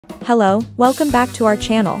Hello, welcome back to our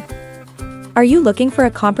channel. Are you looking for a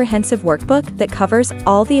comprehensive workbook that covers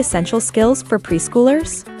all the essential skills for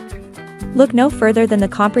preschoolers? Look no further than the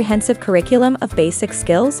comprehensive curriculum of basic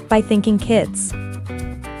skills by Thinking Kids.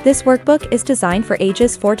 This workbook is designed for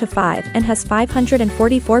ages 4 to 5 and has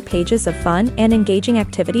 544 pages of fun and engaging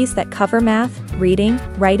activities that cover math, reading,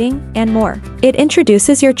 writing, and more. It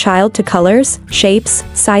introduces your child to colors, shapes,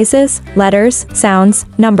 sizes, letters, sounds,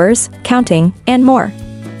 numbers, counting, and more.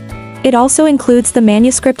 It also includes the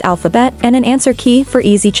manuscript alphabet and an answer key for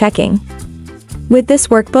easy checking. With this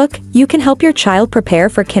workbook, you can help your child prepare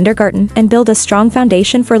for kindergarten and build a strong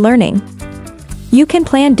foundation for learning. You can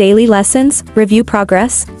plan daily lessons, review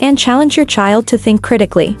progress, and challenge your child to think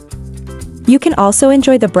critically. You can also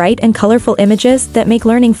enjoy the bright and colorful images that make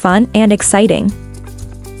learning fun and exciting.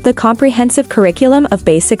 The comprehensive curriculum of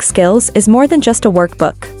basic skills is more than just a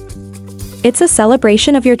workbook. It's a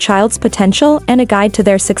celebration of your child's potential and a guide to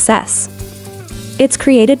their success. It's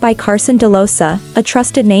created by Carson Dellosa, a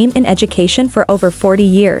trusted name in education for over 40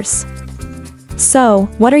 years. So,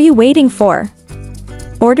 what are you waiting for?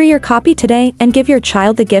 Order your copy today and give your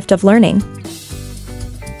child the gift of learning.